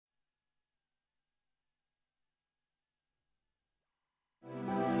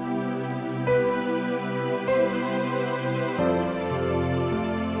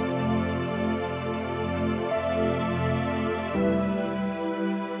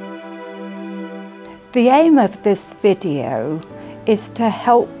The aim of this video is to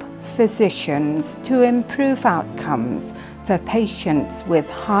help physicians to improve outcomes for patients with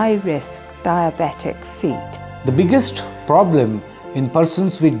high-risk diabetic feet. The biggest problem in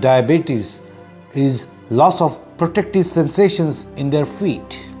persons with diabetes is loss of protective sensations in their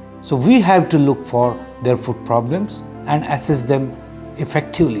feet. So we have to look for their foot problems and assess them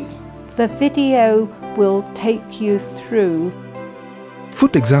effectively. The video will take you through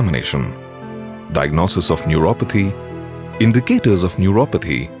foot examination, diagnosis of neuropathy, indicators of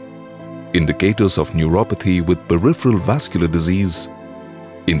neuropathy with peripheral vascular disease,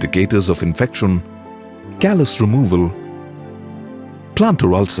 indicators of infection, callus removal,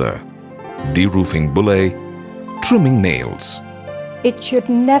 plantar ulcer, deroofing bullae, trimming nails. It should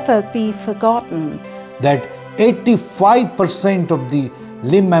never be forgotten that 85% of the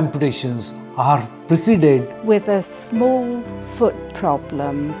limb amputations are preceded with a small foot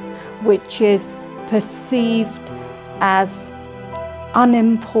problem, which is perceived as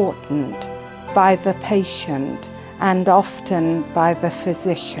unimportant by the patient and often by the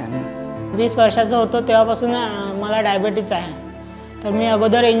physician. 20 वर्षाचा होतो तेव्हापासून मला diabetes आहे. तर मी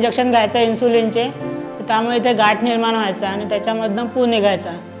अगोदर injection घ्यायचं इन्सुलिनचे, त्यामुळे ते गाठ निर्माण व्हायचा आणि त्याच्यामधून पू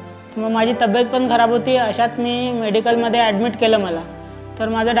निघायचा. तर मग माझी तब्येत पण खराब होती. अशात मी मेडिकलमध्ये ॲडमिट केलं मला. तर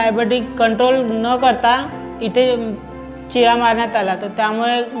माझं डायबिटिक कंट्रोल न करता इथे चिरा मारण्यात आला. तर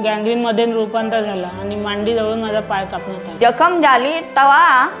त्यामुळे गँग्रीनमध्ये रूपांतर झालं आणि मांडी जवळून माझा पाय कापण्यात आला. जखम झाली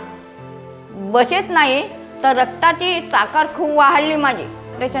तेव्हा बसेत नाही तर रक्ताची साखर खूप वाढली माझी.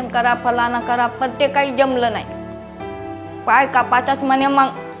 ऑपरेशन करा, फलाना करा, पण ते काही जमलं नाही. पाय कापायचाच म्हणे, मग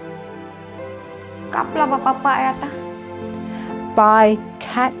कापला बाबा पाय आता. By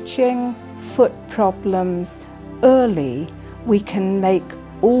catching foot problems early, we can make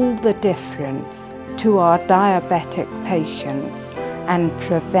all the difference to our diabetic patients and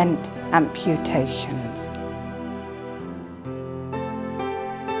prevent amputations.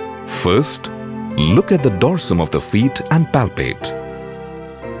 First, look at the dorsum of the feet and palpate.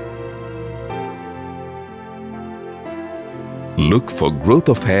 Look for growth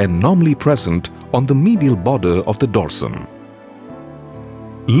of hair normally present on the medial border of the dorsum.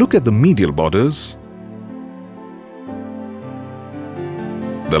 Look at the medial borders,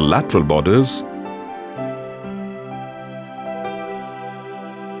 the lateral borders,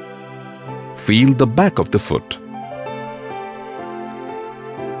 feel the back of the foot.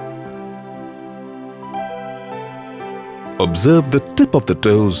 Observe the tip of the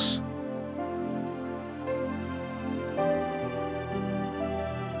toes.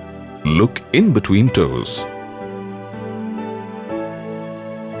 Look in between toes.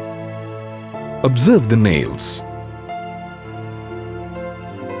 Observe the nails.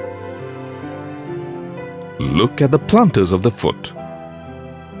 Look at the plantars of the foot.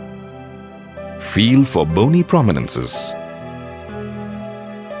 Feel for bony prominences.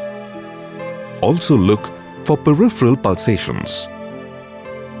 Also look for peripheral pulsations.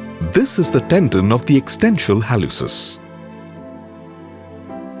 This is the tendon of the extensual hallucis.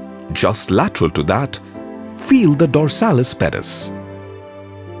 Just lateral to that, feel the dorsalis pedis.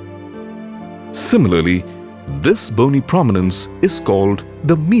 Similarly, this bony prominence is called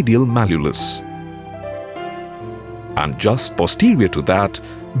the medial malleolus. And just posterior to that,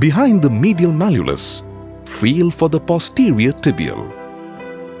 behind the medial malleolus, feel for the posterior tibial.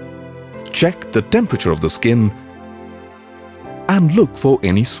 Check the temperature of the skin and look for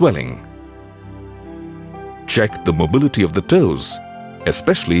any swelling. Check the mobility of the toes,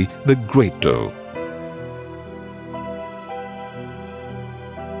 especially the great toe.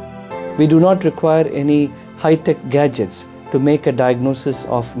 We do not require any high-tech gadgets to make a diagnosis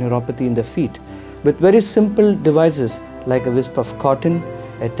of neuropathy in the feet. With very simple devices like a wisp of cotton,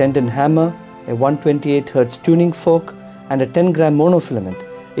 a tendon hammer, a 128 Hz tuning fork, and a 10-gram monofilament,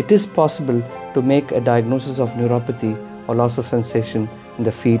 it is possible to make a diagnosis of neuropathy or loss of sensation in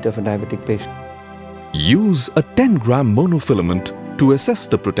the feet of a diabetic patient. Use a 10-gram monofilament to assess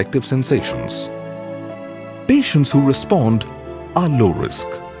the protective sensations. Patients who respond are low risk.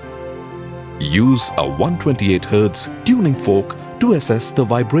 Use a 128 Hz tuning fork to assess the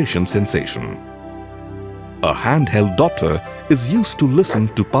vibration sensation. A handheld Doppler is used to listen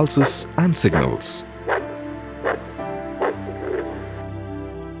to pulses and signals.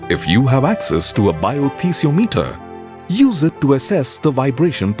 If you have access to a biothesiometer, use it to assess the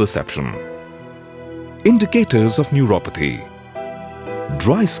vibration perception. Indicators of neuropathy.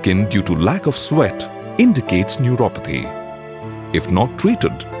 Dry skin due to lack of sweat indicates neuropathy. If not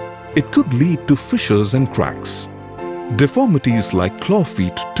treated, it could lead to fissures and cracks. Deformities like claw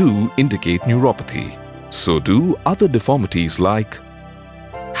feet too indicate neuropathy. So do other deformities like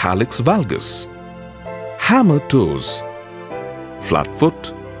hallux valgus, hammer toes, flat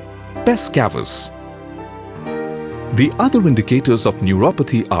foot, pes cavus. The other indicators of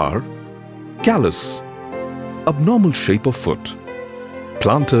neuropathy are callus, abnormal shape of foot,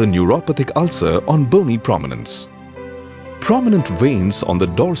 plantar neuropathic ulcer on bony prominence, prominent veins on the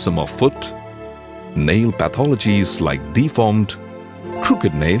dorsum of foot, nail pathologies like deformed,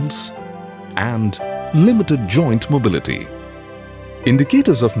 crooked nails, and limited joint mobility.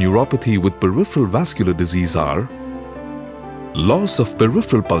 Indicators of neuropathy with peripheral vascular disease are loss of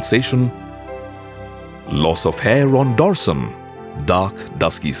peripheral pulsation, loss of hair on dorsum, dark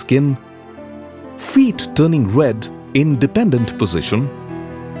dusky skin, feet turning red in dependent position,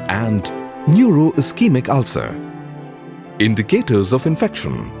 and neuroischemic ulcer. Indicators of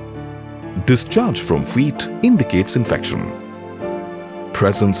infection. Discharge from feet indicates infection.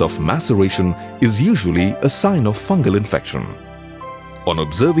 Presence of maceration is usually a sign of fungal infection. On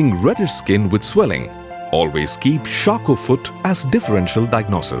observing reddish skin with swelling, always keep Charcot foot as differential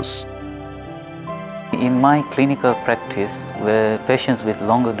diagnosis. In my clinical practice, where patients with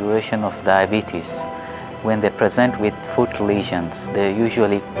longer duration of diabetes, when they present with foot lesions, they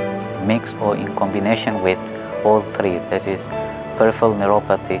usually mix or in combination with all three, that is peripheral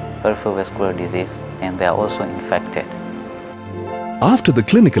neuropathy, peripheral vascular disease, and they are also infected. After the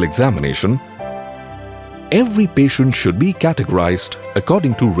clinical examination, every patient should be categorized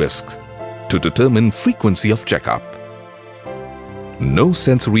according to risk to determine frequency of checkup. No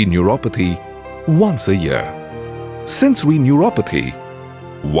sensory neuropathy once a year. Sensory neuropathy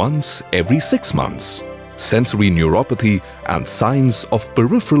once every 6 months. Sensory neuropathy and signs of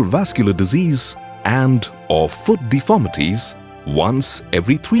peripheral vascular disease and/or foot deformities once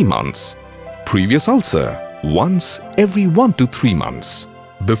every 3 months. Previous ulcer once every 1 to 3 months.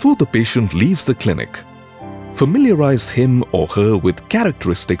 Before the patient leaves the clinic, familiarize him or her with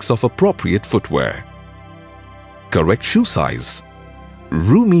characteristics of appropriate footwear. Correct shoe size,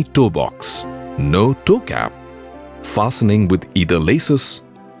 roomy toe box, no toe cap, fastening with either laces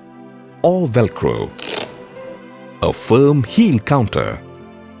or Velcro, a firm heel counter,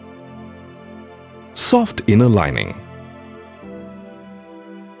 soft inner lining,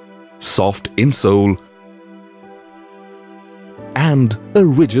 soft insole, and a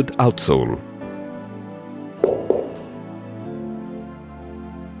rigid outsole.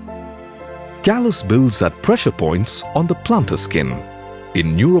 Callus builds at pressure points on the plantar skin.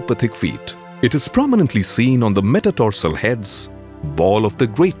 In neuropathic feet, it is prominently seen on the metatarsal heads, ball of the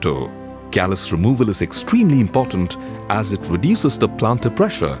great toe. Callus removal is extremely important as it reduces the plantar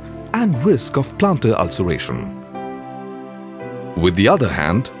pressure and risk of plantar ulceration. With the other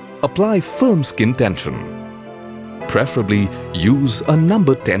hand, apply firm skin tension. Preferably use a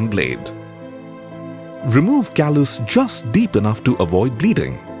number 10 blade. Remove callus just deep enough to avoid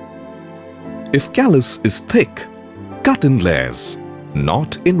bleeding. If callus is thick, cut in layers,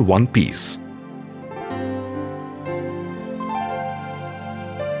 not in one piece.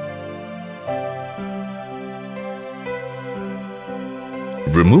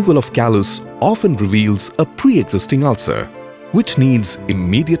 Removal of callus often reveals a pre-existing ulcer, which needs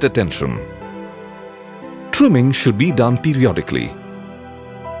immediate attention. Trimming should be done periodically.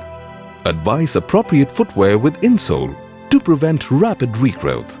 Advise appropriate footwear with insole to prevent rapid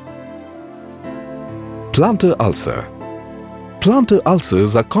regrowth. Plantar ulcer. Plantar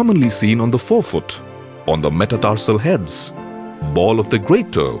ulcers are commonly seen on the forefoot, on the metatarsal heads, ball of the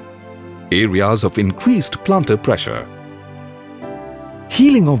great toe, areas of increased plantar pressure.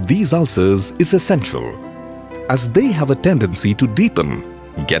 Healing of these ulcers is essential, as they have a tendency to deepen,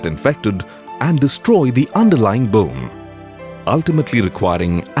 get infected, and destroy the underlying bone, ultimately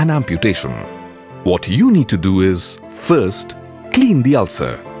requiring an amputation. What you need to do is, first, clean the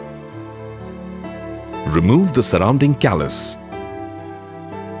ulcer. Remove the surrounding callus.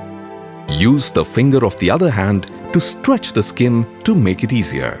 Use the finger of the other hand to stretch the skin to make it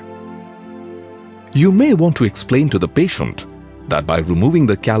easier. You may want to explain to the patient that by removing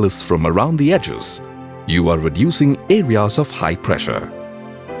the callus from around the edges, you are reducing areas of high pressure.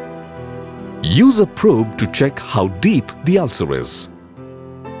 Use a probe to check how deep the ulcer is.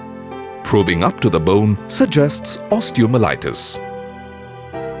 Probing up to the bone suggests osteomyelitis.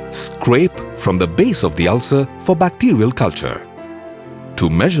 Scrape from the base of the ulcer for bacterial culture. To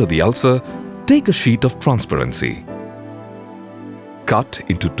measure the ulcer, take a sheet of transparency. Cut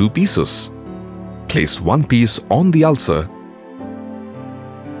into 2 pieces. Place one piece on the ulcer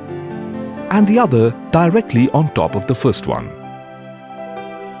and the other directly on top of the first one.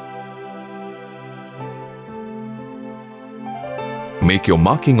 Make your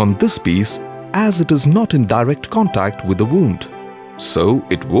marking on this piece as it is not in direct contact with the wound, so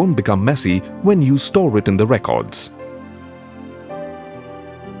it won't become messy when you store it in the records.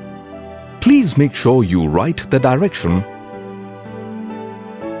 Please make sure you write the direction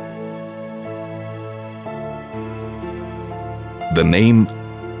the name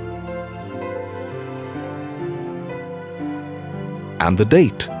and the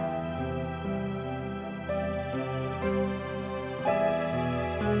date.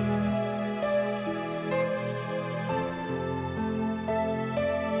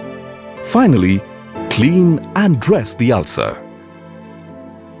 Finally, clean and dress the ulcer.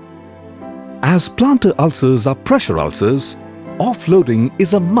 As plantar ulcers are pressure ulcers, offloading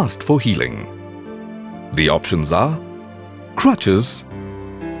is a must for healing. The options are crutches,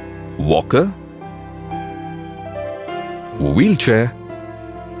 walker, wheelchair,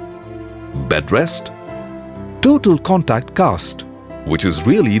 bed rest, total contact cast, which is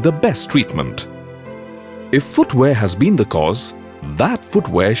really the best treatment. If footwear has been the cause, that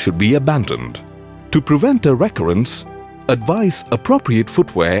footwear should be abandoned. To prevent a recurrence, advise appropriate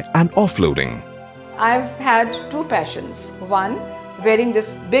footwear and offloading. I've had two passions. One, wearing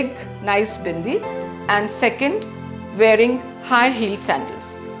this big, nice bindi, and second, wearing high-heeled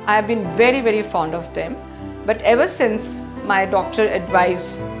sandals. I've been very, very fond of them. But ever since my doctor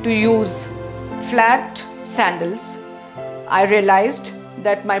advised to use flat sandals, I realized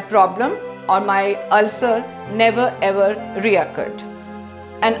that my problem or my ulcer never ever reoccurred.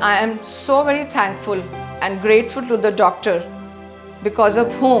 And I am so very thankful and grateful to the doctor, because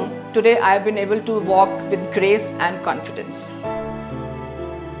of whom today I have been able to walk with grace and confidence.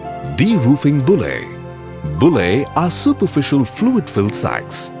 De-roofing bullae. Bullae are superficial fluid-filled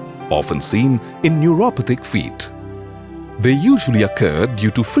sacs, often seen in neuropathic feet. They usually occur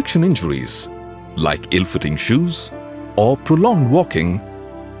due to friction injuries, like ill-fitting shoes, or prolonged walking,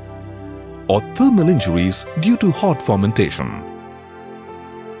 or thermal injuries due to hot fermentation.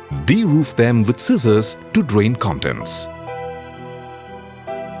 De-roof them with scissors to drain contents.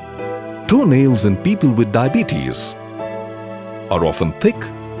 Toenails in people with diabetes are often thick,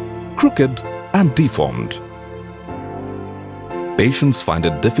 crooked, and deformed. Patients find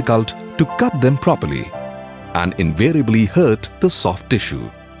it difficult to cut them properly and invariably hurt the soft tissue.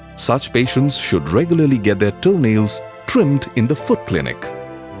 Such patients should regularly get their toenails trimmed in the foot clinic.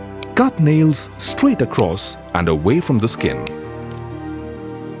 Cut nails straight across and away from the skin.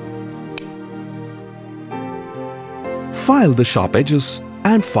 File the sharp edges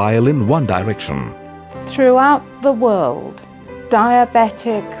and file in one direction. Throughout the world,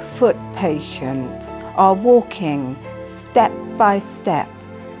 diabetic foot patients are walking step by step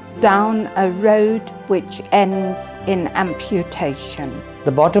down a road which ends in amputation.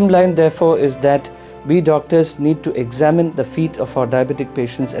 The bottom line, therefore, is that we doctors need to examine the feet of our diabetic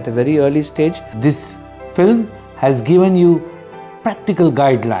patients at a very early stage. This film has given you practical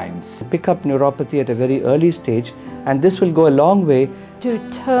guidelines. Pick up neuropathy at a very early stage, and this will go a long way to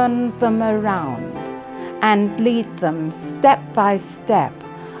turn them around and lead them step by step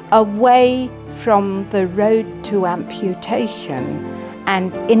away from the road to amputation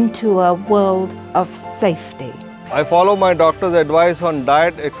and into a world of safety. I follow my doctor's advice on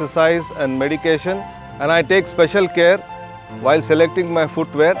diet, exercise and medication, and I take special care while selecting my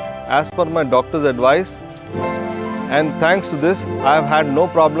footwear as per my doctor's advice. And thanks to this, I have had no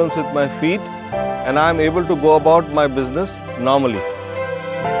problems with my feet and I am able to go about my business normally.